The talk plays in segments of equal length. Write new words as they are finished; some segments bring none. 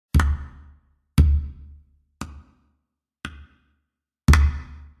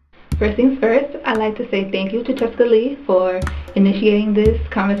First things first, I'd like to say thank you to Cheska for initiating this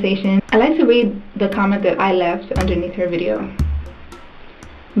conversation. I'd like to read the comment that I left underneath her video.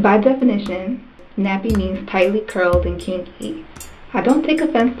 By definition, nappy means tightly curled and kinky. I don't take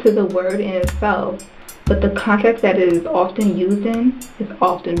offense to the word in itself, but the context that it is often used in is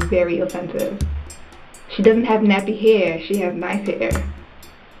often very offensive. She doesn't have nappy hair, she has nice hair.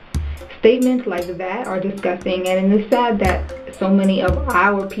 Statements like that are disgusting, and it is sad that so many of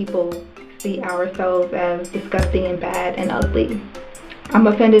our people see ourselves as disgusting and bad and ugly. I'm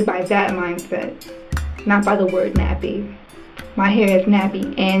offended by that mindset, not by the word nappy. My hair is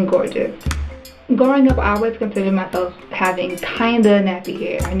nappy and gorgeous. Growing up, I always considered myself having kinda nappy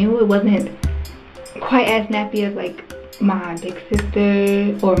hair. I knew it wasn't quite as nappy as like my big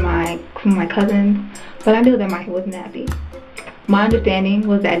sister or my cousins, but I knew that my hair was nappy. My understanding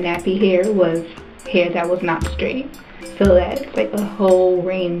was that nappy hair was hair that was not straight, so that's like a whole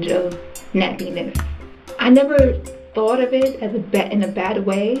range of nappiness. I never thought of it as in a bad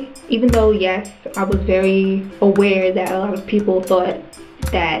way, even though yes, I was very aware that a lot of people thought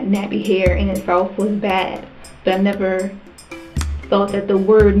that nappy hair in itself was bad, but I never thought that the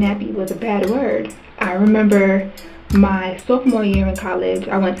word nappy was a bad word. I remember my sophomore year in college,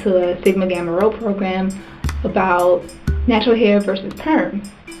 I went to a Sigma Gamma Rho program about natural hair versus perm.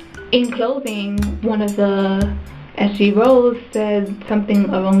 In closing, one of the SG Rhos said something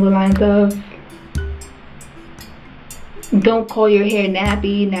along the lines of, don't call your hair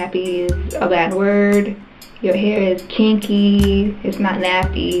nappy, nappy is a bad word, your hair is kinky, it's not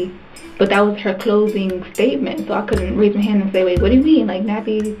nappy. But that was her closing statement, so I couldn't raise my hand and say, wait, what do you mean? Like,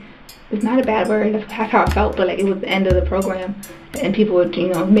 nappy is not a bad word. That's how I felt, but like it was the end of the program and people were, you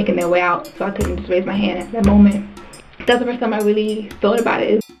know, making their way out, so I couldn't just raise my hand at that moment. That's the first time I really thought about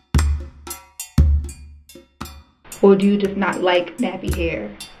it. Or do you just not like nappy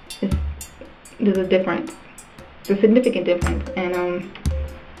hair? There's a difference. There's a significant difference. And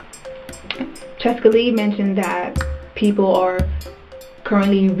Cheska mentioned that people are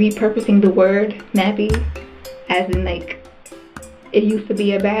currently repurposing the word nappy, as in like it used to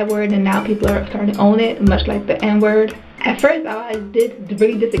be a bad word and now people are starting to own it, much like the N-word. At first I did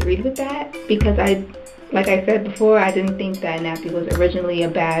really disagree with that because like I said before, I didn't think that nappy was originally a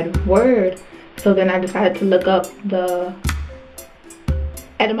bad word. So then I decided to look up the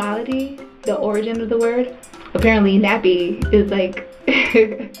etymology, the origin of the word. Apparently nappy is like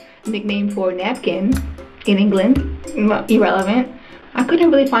a nickname for napkin in England. Irrelevant. I couldn't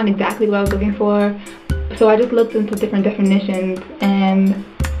really find exactly what I was looking for, so I just looked into different definitions, and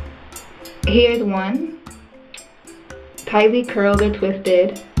here's one. Tightly curled or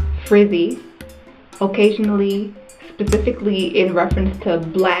twisted, frizzy, occasionally, specifically in reference to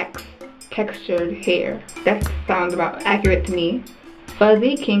black textured hair. That sounds about accurate to me.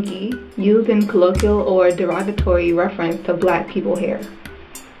 Fuzzy, kinky, used in colloquial or derogatory reference to black people hair.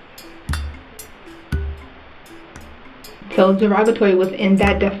 So derogatory was in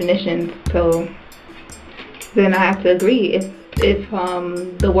that definition, so then I have to agree. If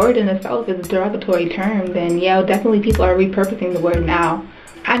the word in itself is a derogatory term, then yeah, definitely people are repurposing the word now.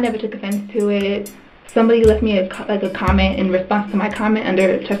 I never took offense to it. Somebody left me a comment in response to my comment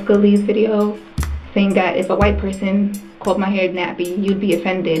under Cheska video, saying that if a white person called my hair nappy, you'd be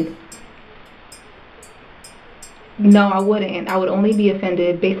offended. No, I wouldn't. I would only be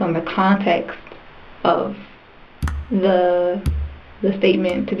offended based on the context of the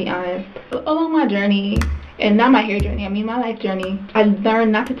statement, to be honest. Along my journey, and not my hair journey, I mean my life journey, I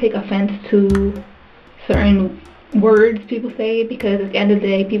learned not to take offense to certain words people say, because at the end of the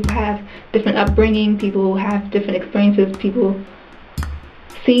day, people have different upbringing, people have different experiences, people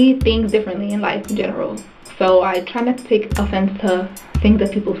see things differently in life in general. So I try not to take offense to things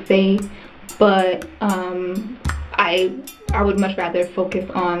that people say, but I would much rather focus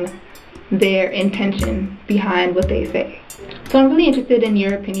on their intention behind what they say. So I'm really interested in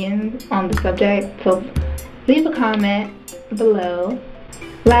your opinions on the subject, so leave a comment below.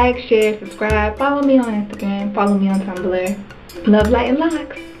 Like, share, subscribe, follow me on Instagram, follow me on Tumblr. Love, light, and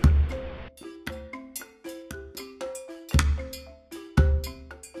locks.